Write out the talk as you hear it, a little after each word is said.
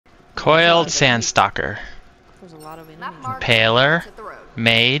Coiled Sandstalker. There's a lot of enemies. Impaler.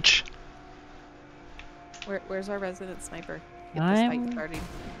 Mage. Where's our resident sniper? Get this fight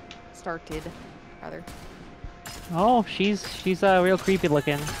started, rather. Oh, she's real creepy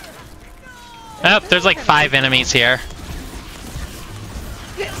looking. Oh, there's like 5 enemies here.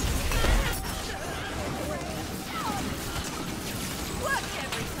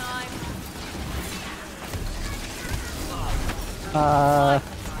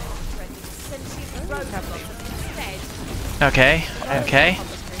 Okay, okay.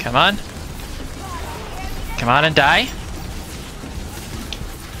 Come on. Come on and die.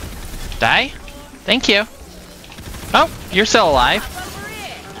 Die? Thank you. Oh, you're still alive.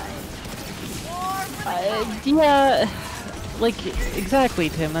 Yeah, like, exactly,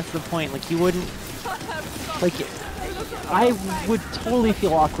 Tim, that's the point. Like, you wouldn't, like, I would totally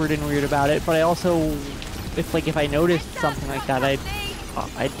feel awkward and weird about it, but I also, if I noticed something like that,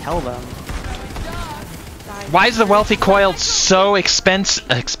 I'd tell them. Why is the wealthy coiled so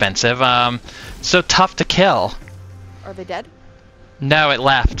expensive, so tough to kill? Are they dead? No, it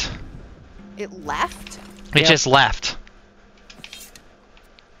left. It left? It just left.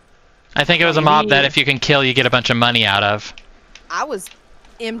 I think it was a mob that if you can kill, you get a bunch of money out of. I was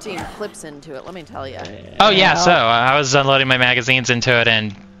emptying clips into it, let me tell you. Oh yeah, so I was unloading my magazines into it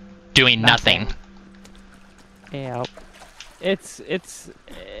and doing nothing. Yeah, it's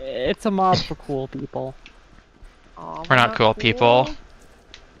a mob for cool people. Aw, We're not cool people.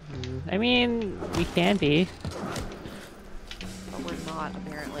 I mean, we can be. But we're not,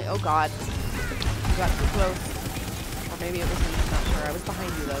 apparently. Oh god. You got too close. Or maybe it was me, I'm not sure. I was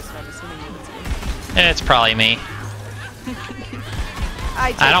behind you though, so I'm assuming you would see me. It's probably me.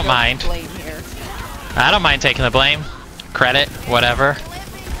 I don't mind. Blame here. I don't mind taking the blame. Credit, whatever.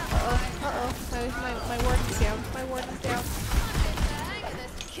 Uh-oh. My warden's down. My warden's down.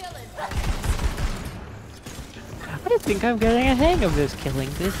 I think I'm getting a hang of this killing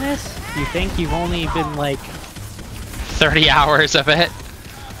business. You think you've only been like 30 hours of it?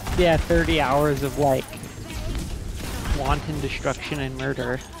 Yeah, 30 hours of like wanton destruction and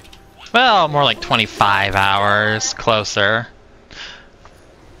murder. Well, more like 25 hours. Closer.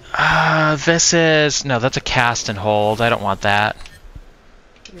 This is... No, that's a cast and hold. I don't want that.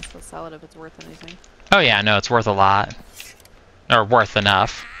 You can still sell it if it's worth anything. Oh yeah, no, it's worth a lot. Or worth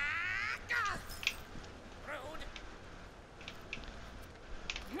enough.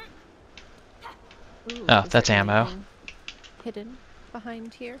 Ooh, Oh, that's ammo. Hidden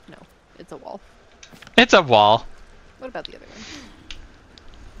behind here? No, it's a wall. It's a wall. What about the other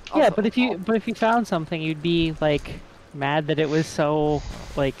one? Yeah, Also but if you found something, you'd be like mad that it was so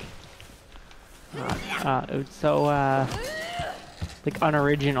like it was so like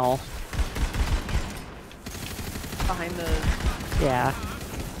unoriginal. Behind the... Yeah.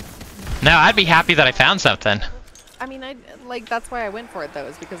 No, I'd be happy that I found something. I mean, like, that's why I went for it, though,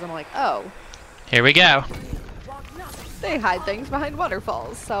 is because I'm like, oh. Here we go. They hide things behind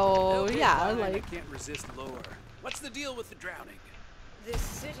waterfalls, so, yeah, like... Can't resist lore. What's the deal with the drowning? This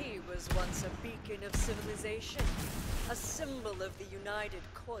city was once a beacon of civilization, a symbol of the united,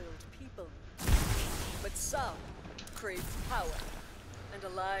 coiled people. But some craved power and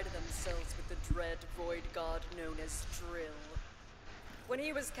allied themselves with the dread void god known as Drill. When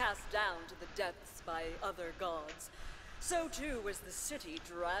he was cast down to the depths by other gods, so too was the city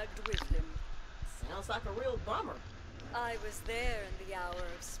dragged with him. Sounds like a real bummer. I was there in the hour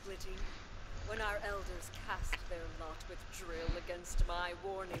of splitting, when our elders cast their lot with Drill against my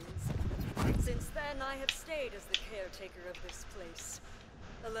warnings. Since then, I have stayed as the caretaker of this place,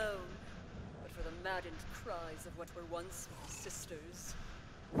 alone, but for the maddened cries of what were once my sisters.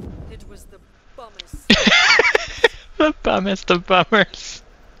 It was the bummers. The bummest of bummers.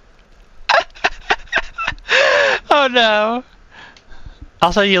 Oh no.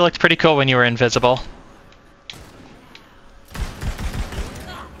 Also, you looked pretty cool when you were invisible.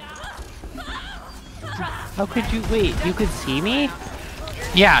 How could you wait? You could see me?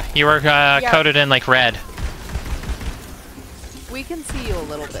 Yeah, you were coated in like red. We can see you a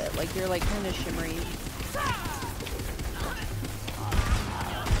little bit, like, you're, like, kind of shimmery.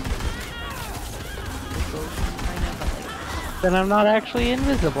 Then I'm not actually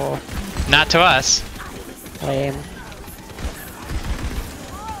invisible. Not to us. Lame.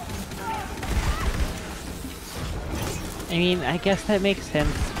 I mean, I guess that makes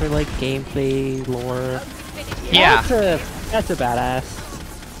sense for like gameplay lore. Yeah. That's a badass.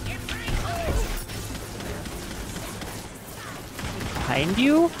 Behind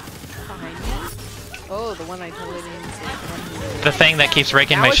you? Behind you? Oh, the one I totally didn't see. The thing that keeps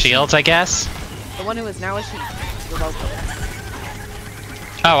breaking now my shields, I guess. The one who is now a sheep. Was also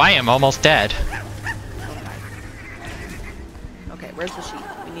Oh, I am almost dead. Okay, where's the sheep?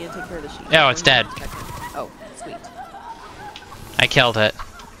 We need to take care of the sheep. Oh, it's dead. Oh, sweet. I killed it.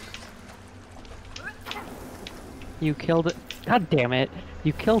 You killed it. God damn it.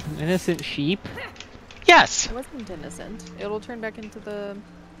 You killed an innocent sheep? Yes! It wasn't innocent. It'll turn back into the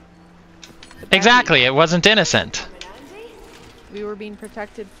Exactly, it wasn't innocent. We were being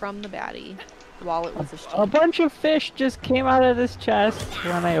protected from the baddie while it was a sheep. A bunch of fish just came out of this chest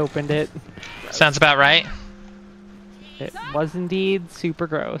when I opened it. Sounds about right. It was indeed super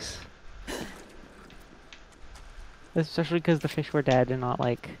gross. Especially because the fish were dead and not,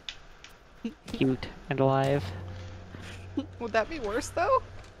 like, cute and alive. Would that be worse though?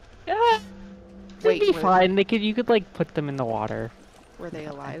 Yeah. Wait, They'd be were- fine. You could, like, put them in the water. Were they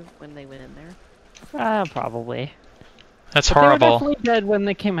alive when they went in there? Probably. That's But they were horrible. definitely dead when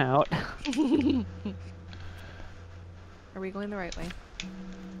they came out. Are we going the right way?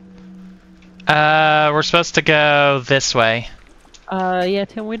 We're supposed to go this way. Yeah,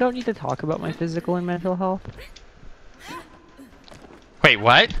 Tim, we don't need to talk about my physical and mental health. Wait,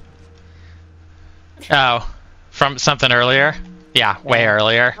 what? Oh, from something earlier? Yeah, way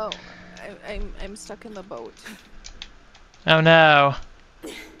earlier. Oh, I'm stuck in the boat. Oh no.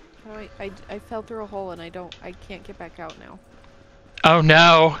 Oh, I fell through a hole and I can't get back out now. Oh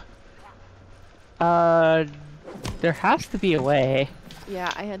no. There has to be a way.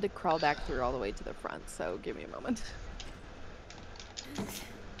 Yeah, I had to crawl back through all the way to the front, so give me a moment.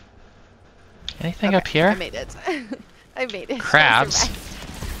 Anything Okay, up here? I made it. I made it. I Crabs. survived.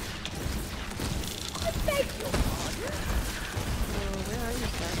 Where are you,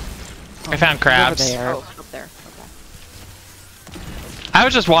 sir? I found crabs. Over there. Oh, up there. Okay. I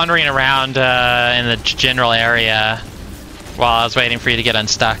was just wandering around in the general area while I was waiting for you to get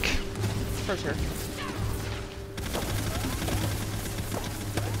unstuck. For sure.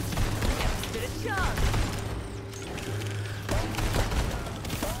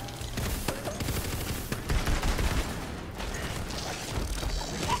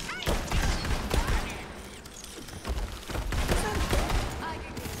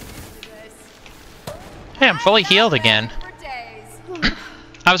 Hey, I'm fully healed again.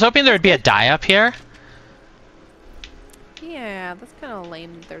 I was hoping there would be a die up here. Yeah, that's kind of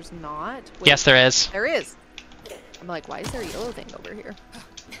lame that there's not. Wait, Yes, there is. there is. I'm like, why is there a yellow thing over here?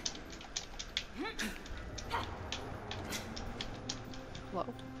 Hello?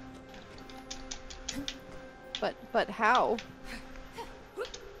 But how?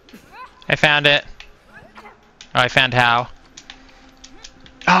 I found it. Oh, I found how.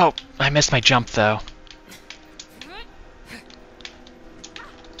 Oh, I missed my jump though.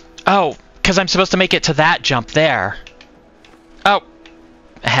 Oh, because I'm supposed to make it to that jump there. Oh,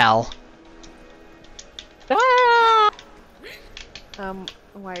 hell.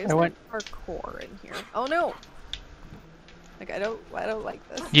 Why is I there went- parkour in here? Oh no! Like I don't like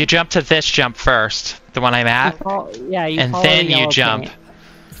this. You jump to this jump first, the one I'm at, Yeah, you and follow then the you yellow jump. paint.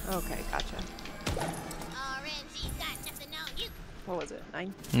 Okay, gotcha. What was it?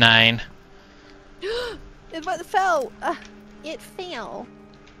 9? 9. It fell. It fell.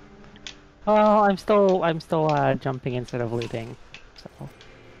 Oh, I'm still jumping instead of looting. So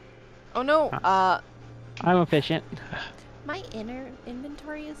Oh no. I'm efficient. My inner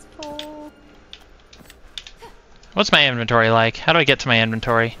inventory is full. What's my inventory like? How do I get to my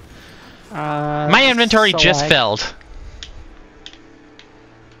inventory? My My inventory just filled.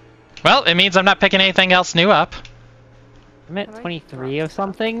 Well, it means I'm not picking anything else new up. I'm at Have I 23 dropped of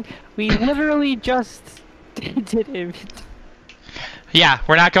something. We literally just did it. Yeah,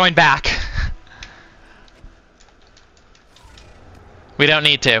 we're not going back. We don't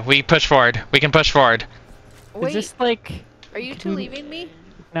need to. We push forward. We can push forward. Is Wait, this like... are you two leaving me?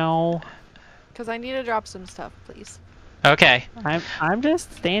 No. Because I need to drop some stuff, please. Okay. I'm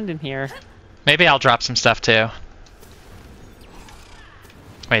just standing here. Maybe I'll drop some stuff too.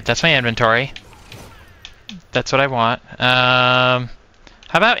 Wait, that's my inventory. That's what I want. How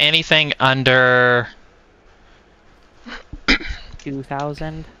about anything under...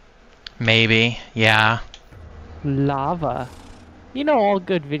 2,000. Maybe, yeah. Lava. You know all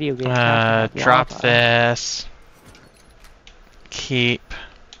good video games have Drop lava. this. Keep.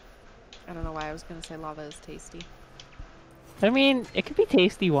 I don't know why I was gonna say lava is tasty. I mean, it could be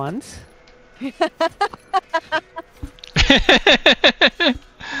tasty once.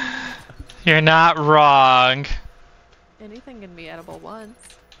 You're not wrong. Anything can be edible once.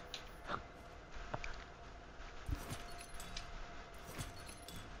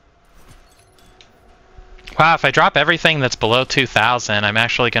 Wow, if I drop everything that's below 2,000, I'm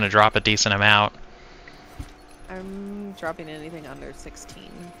actually going to drop a decent amount. I'm dropping anything under 16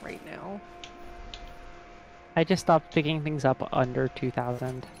 right now. I just stopped picking things up under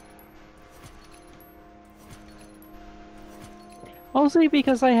 2,000. Mostly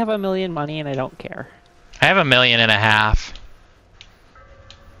because I have $1 million money and I don't care. I have 1.5 million.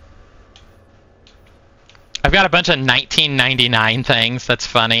 I've got a bunch of 1999 things. That's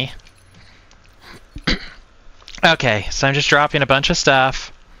funny. Okay, so I'm just dropping a bunch of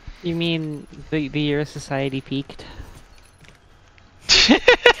stuff. You mean the year society peaked?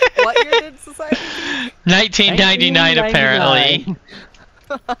 What year did society peak? 1999 apparently.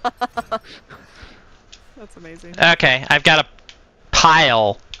 That's amazing. Okay, I've got a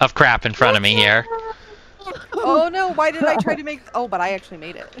pile of crap in front of me here. Oh no, why did I try to make... Oh, but I actually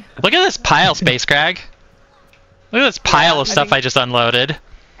made it. Look at this pile, Space Crag. Look at this pile of stuff think- I just unloaded.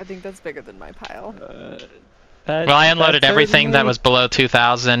 I think that's bigger than my pile. Well, I unloaded everything that was below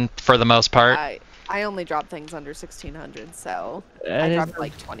 2,000 for the most part. I only dropped things under 1,600, so That I is- dropped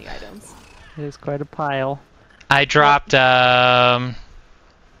like 20 items. It is quite a pile. I dropped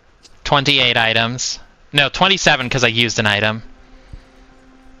 28 items. No, 27 because I used an item.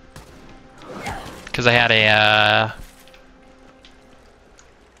 Because I had a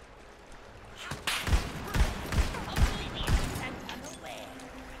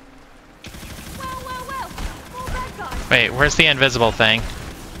Wait, where's the invisible thing?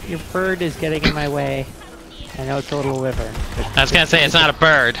 Your bird is getting in my way. I know it's a little wyvern. I was gonna say it's not a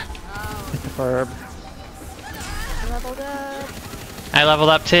bird. It's a verb. I leveled up. I leveled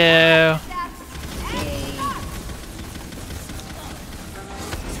up too.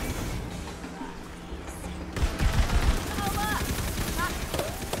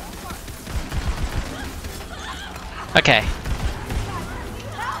 Okay,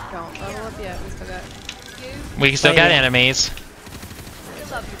 Don't level up yet. We still got... we still got enemies.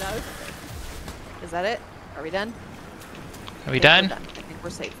 Is that it? Are we done? Are we I think done? we're I think we're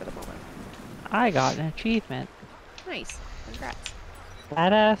safe for the moment. I got an achievement. Nice. Congrats.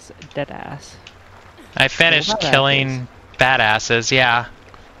 Badass, deadass. I finished badasses. killing badasses, yeah.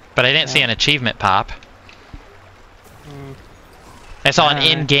 But I didn't see Yeah. an achievement pop. Mm. I saw an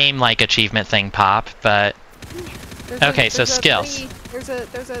Alright. in-game like achievement thing pop, but Okay, so skills. There's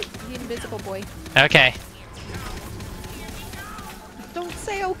the invisible boy. okay. Don't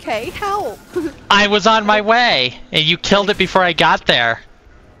say okay. Help! I was on my way, and you killed it before I got there.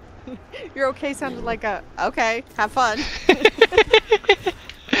 Your okay sounded like a okay. Have fun.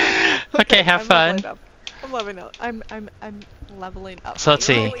 Okay, have I'm fun. leveling up. I'm leveling up. I'm leveling up. So let's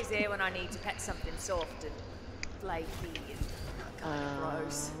You're see. always here when I need to pet something soft and flaky and kind of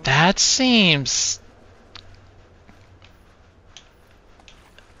gross. That seems...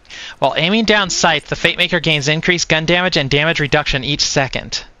 While aiming down sight, the Fate Maker gains increased gun damage and damage reduction each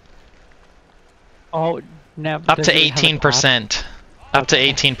second. Oh, no. Up does to it have a 18%. Up to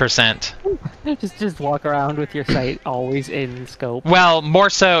 18%. top? Just walk around with your sight always in scope. Well, more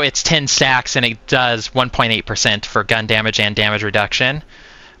so it's 10 stacks and it does 1.8% for gun damage and damage reduction.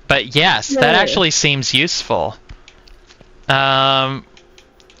 But yes, that actually seems useful. Maybe I'll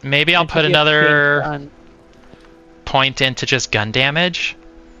And put to get another things done, point into just gun damage.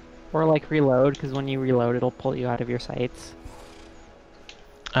 or like reload, because when you reload, it'll pull you out of your sights.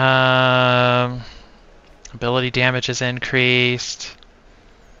 Ability damage is increased.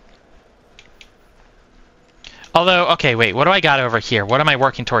 Although, okay, wait, what do I got over here? What am I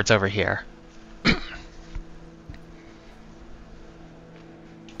working towards over here?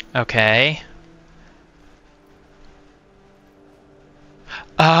 Okay.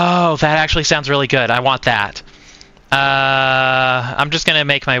 Oh, that actually sounds really good. I want that. I'm just gonna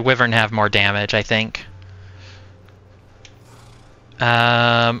make my wyvern have more damage, I think. Or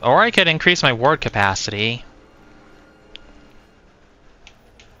I could increase my ward capacity.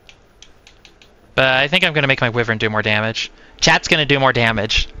 But I think I'm gonna make my wyvern do more damage. Chat's gonna do more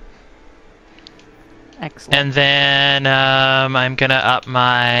damage. Excellent. And then I'm gonna up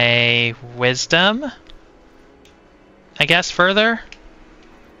my wisdom, I guess, further.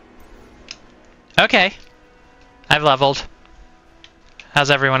 Okay. I've leveled. How's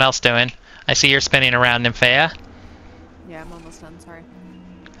everyone else doing? I see you're spinning around, Nymphea. Yeah, I'm almost done. Sorry.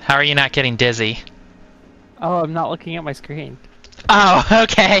 How are you not getting dizzy? Oh, I'm not looking at my screen. Oh,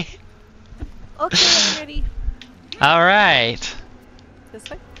 okay. Okay, I'm ready. Alright. This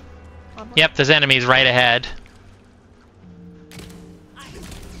way? Onward? Yep, there's enemies right ahead.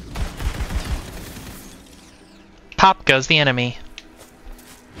 Pop goes the enemy.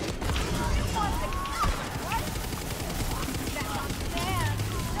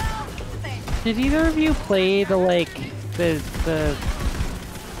 Did either of you play the the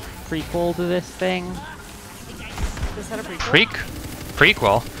prequel to this thing? This that a prequel?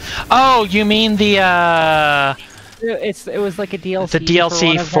 Prequel? Oh, you mean the It was like a DLC. the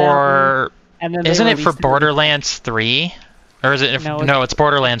DLC for and then they isn't it for released it Borderlands 3? Or is it no, it's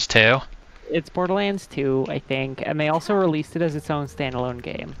Borderlands 2. It's Borderlands 2, I think, and they also released it as its own standalone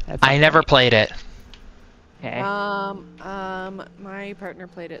game. I never played it. Okay. My partner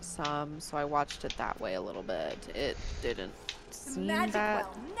played it some, so I watched it that way a little bit. It didn't seem Magic that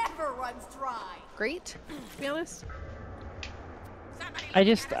well never runs dry. great, to be honest.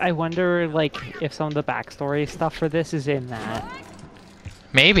 I wonder, like, if some of the backstory stuff for this is in that.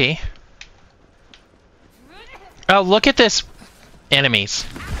 Maybe. Oh, look at this. Enemies.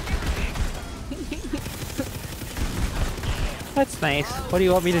 That's nice. What do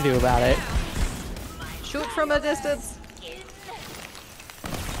you want me to do about it? Shoot from a distance.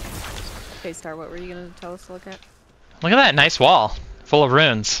 Okay, Star, what were you gonna tell us to look at? Look at that nice wall. Full of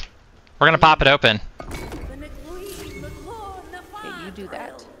runes. We're gonna pop it open. Okay, you do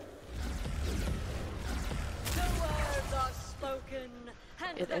that.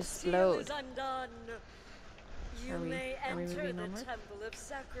 It is slowed. Are we moving onward?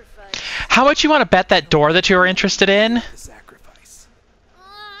 How much you want to bet that door that you were interested in? The sacrifice.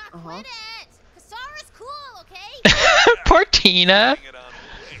 Quit it! Kasara's cool, okay? Poor Tina. Bring it on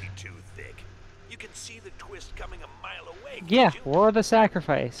way too thick. You can see the twist coming a mile away. Yeah, can't you? War of the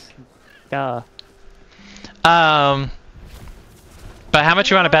Sacrifice. Duh. But how much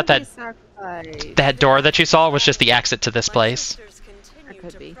you want to bet that that door that you saw was just the exit to this place? It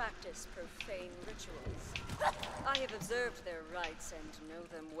could be. I have observed their rites and know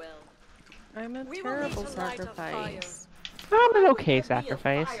them well. I'm a We will terrible need to light a sacrifice. I'm an okay Could be a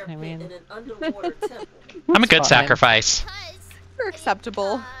sacrifice. fire I pit mean, in an underwater temple. I'm a good fine. sacrifice. You're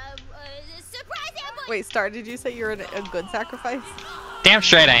acceptable. Surprise ambush! Wait, Star, did you say you're a good sacrifice? Damn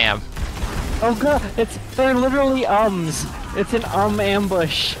straight I am. oh god, they're literally ums. It's an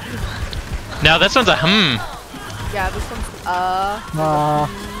ambush. No, this one's a Yeah, this one's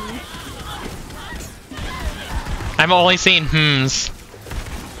I'm only seeing hmms.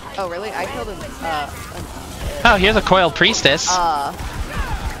 Oh really? I killed an Oh, here's a coiled priestess.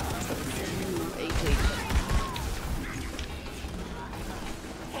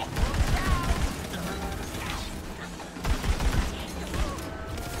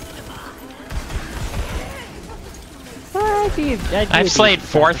 I've slayed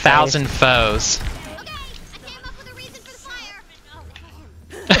 4,000 foes. Okay, I came up with a reason for the fire.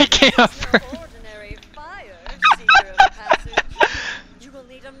 I came up for... Ordinary fire, seeker of the passage. You will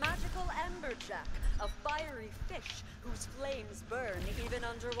need a magical amberjack, a fiery fish whose flames burn even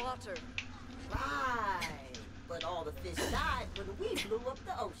underwater. Right. But all the fish died when we blew up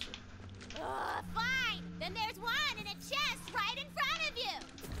the ocean. Fine. Then there's one in a chest right in front of you.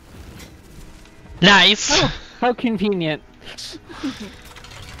 Nice. How convenient.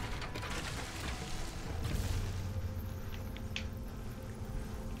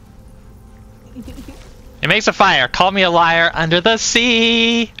 It makes a fire. Call me a liar under the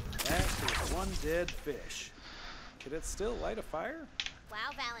sea. That is one dead fish. Could it still light a fire? Wow,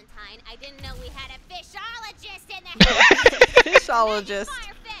 Valentine, I didn't know we had a fishologist in the house. Fishologist.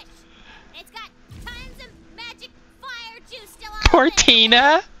 Firefish. It's got tons of magic fire juice still on Poor it.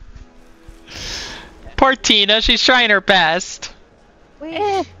 Tina. Poor Tina. She's trying her best.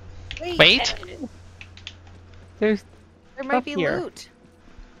 Wait. Wait. There's There might Up be here. loot.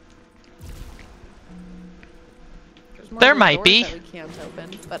 There's more There loot might doors be. that we can't open,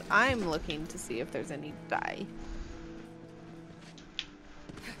 but I'm looking to see if there's any dye.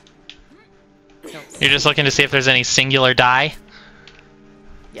 You're just looking to see if there's any singular die?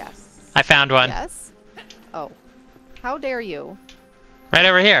 Yes. I found one. Yes. Oh. How dare you? Right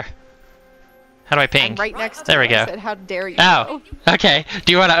over here. How do I ping? I'm right next to There we you. I go. said, how dare you? Oh, okay.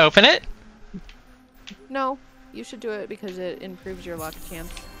 Do you want to open it? No, you should do it because it improves your luck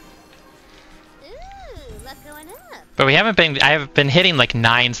chance. Ooh, luck going up. But we haven't been. I have been hitting like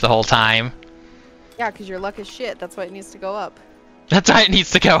 9s the whole time. Yeah, because your luck is shit. That's why it needs to go up. That's why it needs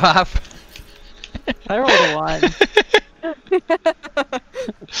to go up. I rolled a 1.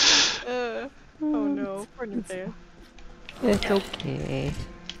 Oh no, poor Nithea. It's okay.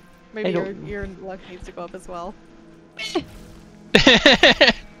 Maybe I your, don't- your luck needs to go up as well.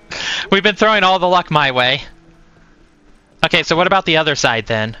 We've been throwing all the luck my way. Okay, so what about the other side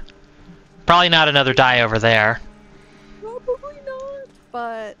then? Probably not another die over there. Probably not,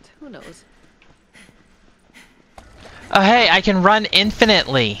 but who knows? Oh hey, I can run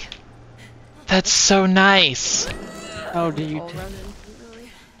infinitely. That's so nice. Oh, do you? All run infinitely.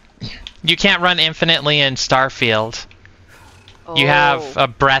 You can't run infinitely in Starfield. You have a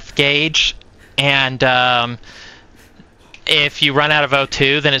breath gauge, and if you run out of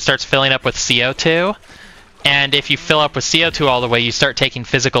O2, then it starts filling up with CO2. And if you fill up with CO2 all the way, you start taking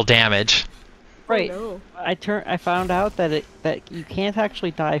physical damage. Right. Oh, no. I found out that you can't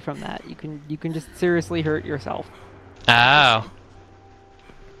actually die from that. You can just seriously hurt yourself. Oh.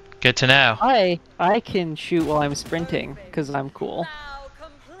 Good to know. I can shoot while I'm sprinting because I'm cool. Now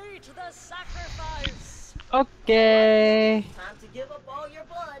complete the sacrifice. Okay. Time to give up all your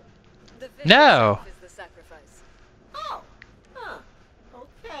blood. The fish No. itself is the sacrifice. Oh. Huh.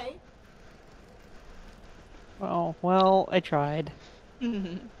 Okay. Well, I tried.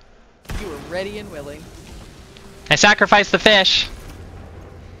 You were ready and willing. I sacrificed the fish.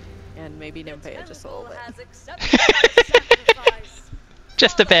 And maybe Nymphaea just a little Temple bit. has accepted the sacrifice.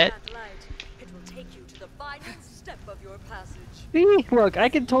 Just a bit. Follow that light. It will take you to the final step of your passage. See? Look, I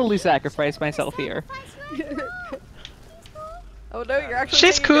can totally sacrifice myself here. Oh no, you're actually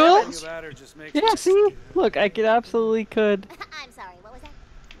She's taking cool. damage. About her just makes Yeah, see? Look, I could absolutely could. I'm sorry, what was that?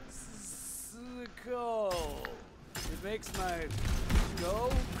 cold. It makes my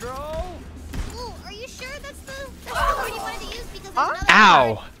skull grow. Ooh, are you sure that's the word you wanted to use? Because there's another Ow!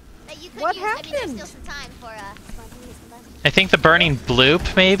 word that you could What use. I mean, there's happened? still some time for spontaneous combustion. I think the burning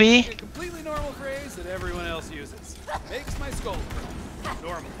bloop, maybe? A completely normal phrase that everyone else uses. Makes my skull grow.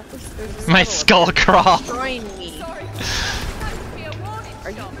 Normal. My skull crawl. Destroying me. Are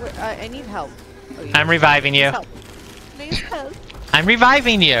you? I need help. Oh, I'm reviving you. Help. Please help. I'm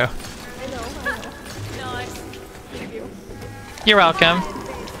reviving you. I know. Nice. Thank you. You're welcome.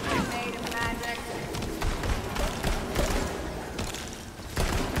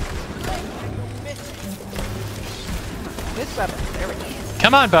 This weapon. There we go.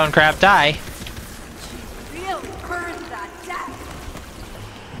 Come on, Bone Crab, die.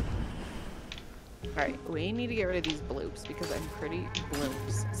 Alright, we need to get rid of these bloops because I'm pretty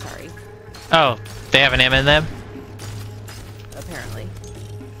bloops. Sorry. Oh, they have an M in them? Apparently.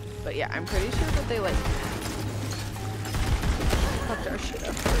 But yeah, I'm pretty sure that they like fucked our shit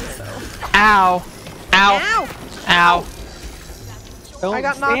up. So. Ow! Ow! Ow! Ow! Don't I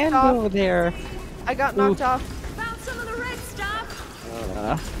got knocked stand off. over there. I got knocked Oof. off. Found some of the red stuff.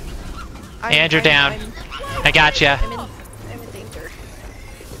 And you're down. I got ya. I'm in danger.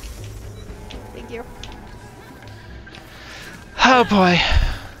 Thank you. Oh boy.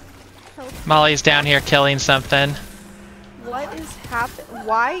 Help. Molly's down here killing something. What is happening?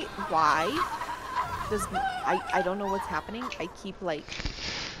 Why does I don't know what's happening. I keep like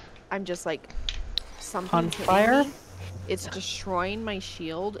I'm just like something On hitting fire? me. It's destroying my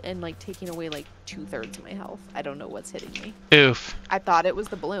shield and like taking away like 2/3 of my health. I don't know what's hitting me. Oof. I thought it was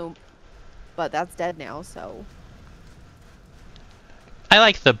the bloom, but that's dead now, so I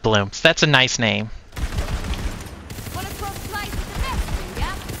like the Blooms. That's a nice name. Wanna cross flies with the best,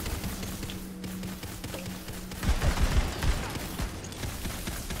 yeah?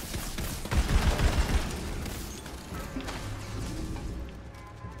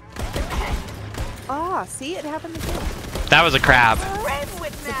 see, it happened again. That was a crab.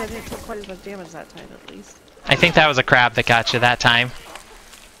 Except I didn't take quite as much damage that time, at least. I think that was a crab that got you that time.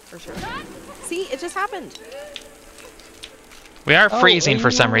 For sure. See, it just happened. We are Oh, freezing for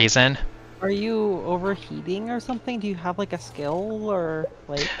some you- reason. Are you overheating or something? Do you have like a skill or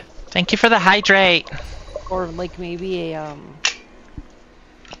like Thank you for the hydrate. maybe a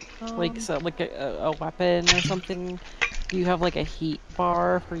a weapon or something? Do you have like a heat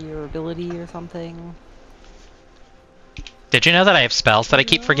bar for your ability or something? Did you know that I have spells that I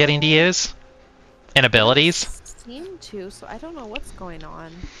keep forgetting to use? And abilities? Seem to, so I don't know what's going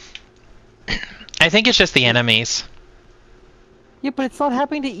on. I think it's just the enemies. Yeah, but it's not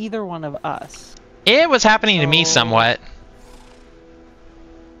happening to either one of us. It was happening to me Oh. somewhat.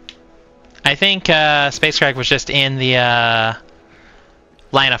 I think Space Craig was just in the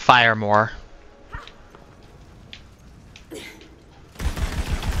line of fire more.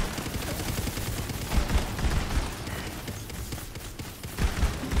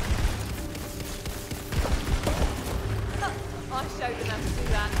 I showed them how to do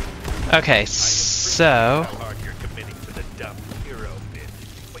that. Okay, so... How hard you're committing to the dumb hero bit.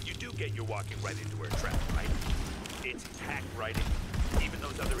 But you do get you're walking right into her trap, right? It's hack writing. Even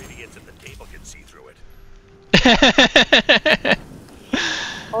those other idiots at the table can see through it.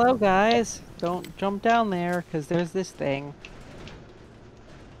 Hello guys, don't jump down there because there's this thing.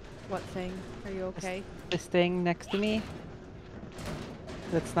 What thing? Are you okay? This thing next to me.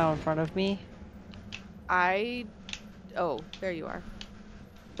 That's now in front of me. Oh, there you are.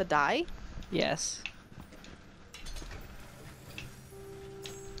 The die? Yes.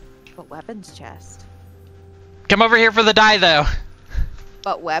 But weapons chest. Come over here for the die, though.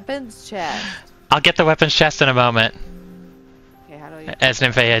 But weapons chest. I'll get the weapons chest in a moment. I... As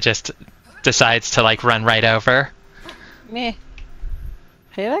Nymphea just decides to like run right over. Meh.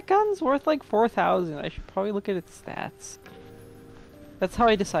 Hey, that gun's worth like 4,000. I should probably look at its stats. That's how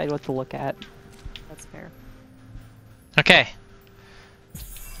I decide what to look at. That's fair. Okay.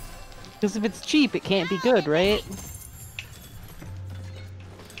 Because if it's cheap, it can't be good, right?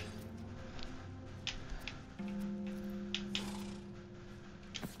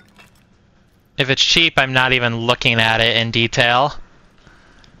 If it's cheap, I'm not even looking at it in detail.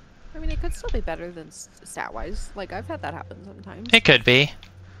 I mean, it could still be better than stat-wise. Like, I've had that happen sometimes. It could be.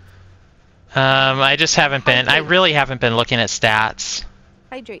 I just haven't been. I really haven't been looking at stats.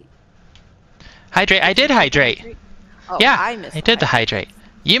 Hydrate. Hydrate. I did hydrate. Oh, Yeah, I missed I did the hydrate.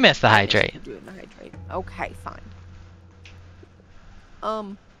 You missed the I missed hydrate. you doing the hydrate. Okay,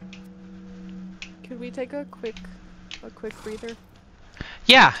 fine. Could we take a quick breather?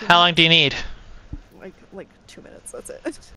 Yeah. How long do you need? Like 2 minutes. That's it.